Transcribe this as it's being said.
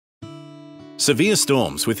Severe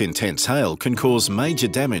storms with intense hail can cause major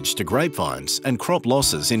damage to grapevines and crop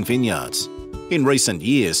losses in vineyards. In recent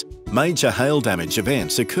years, major hail damage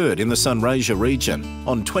events occurred in the Sunraysia region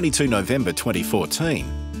on 22 November 2014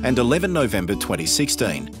 and 11 November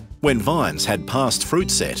 2016, when vines had past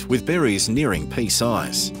fruit set with berries nearing pea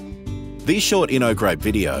size. This short InnoGrape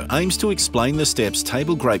video aims to explain the steps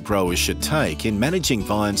table grape growers should take in managing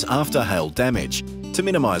vines after hail damage to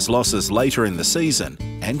minimise losses later in the season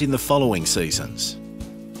and in the following seasons.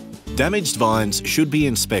 Damaged vines should be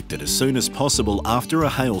inspected as soon as possible after a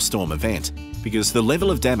hailstorm event because the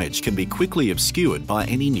level of damage can be quickly obscured by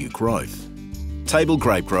any new growth. Table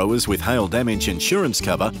grape growers with hail damage insurance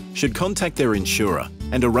cover should contact their insurer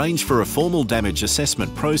and arrange for a formal damage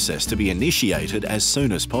assessment process to be initiated as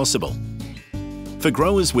soon as possible. For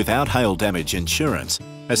growers without hail damage insurance,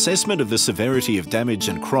 assessment of the severity of damage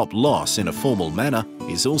and crop loss in a formal manner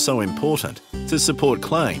is also important to support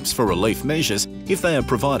claims for relief measures if they are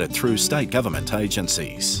provided through state government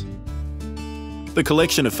agencies. The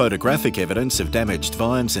collection of photographic evidence of damaged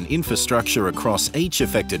vines and infrastructure across each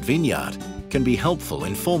affected vineyard can be helpful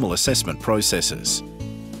in formal assessment processes.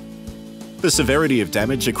 The severity of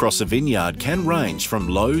damage across a vineyard can range from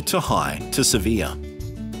low to high to severe.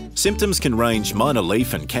 Symptoms can range minor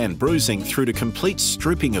leaf and can bruising through to complete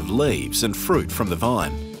stripping of leaves and fruit from the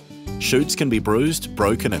vine. Shoots can be bruised,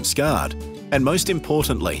 broken and scarred, and most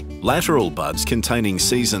importantly, lateral buds containing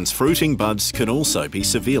season's fruiting buds can also be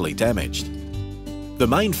severely damaged. The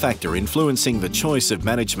main factor influencing the choice of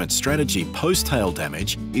management strategy post-hail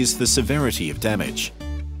damage is the severity of damage.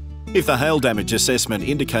 If the hail damage assessment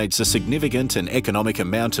indicates a significant and economic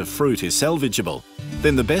amount of fruit is salvageable,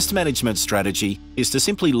 then the best management strategy is to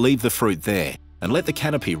simply leave the fruit there and let the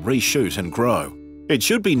canopy reshoot and grow. It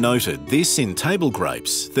should be noted this in table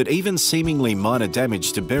grapes that even seemingly minor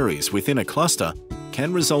damage to berries within a cluster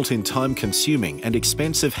can result in time-consuming and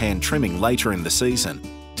expensive hand trimming later in the season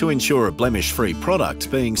to ensure a blemish-free product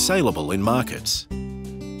being saleable in markets.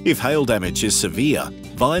 If hail damage is severe,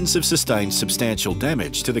 vines have sustained substantial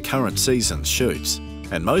damage to the current season's shoots,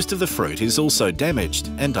 and most of the fruit is also damaged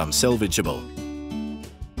and unsalvageable.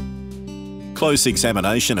 Close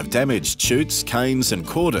examination of damaged shoots, canes and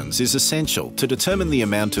cordons is essential to determine the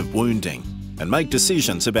amount of wounding and make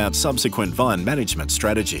decisions about subsequent vine management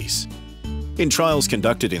strategies. In trials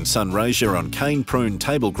conducted in Sunraysia on cane prune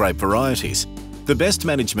table grape varieties, the best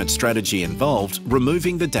management strategy involved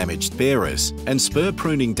removing the damaged bearers and spur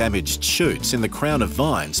pruning damaged shoots in the crown of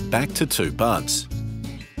vines back to 2 buds.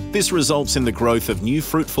 This results in the growth of new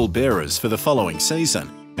fruitful bearers for the following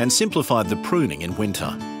season and simplified the pruning in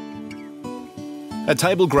winter. A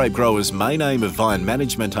table grape grower's main aim of vine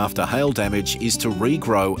management after hail damage is to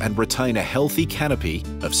regrow and retain a healthy canopy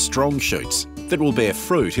of strong shoots that will bear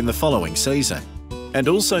fruit in the following season, and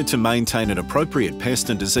also to maintain an appropriate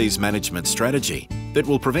pest and disease management strategy that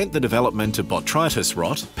will prevent the development of botrytis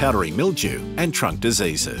rot, powdery mildew and trunk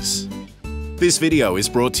diseases. This video is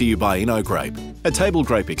brought to you by InnoGrape, a table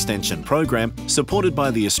grape extension program supported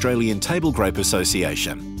by the Australian Table Grape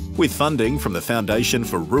Association, with funding from the Foundation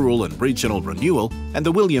for Rural and Regional Renewal and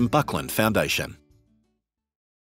the William Buckland Foundation.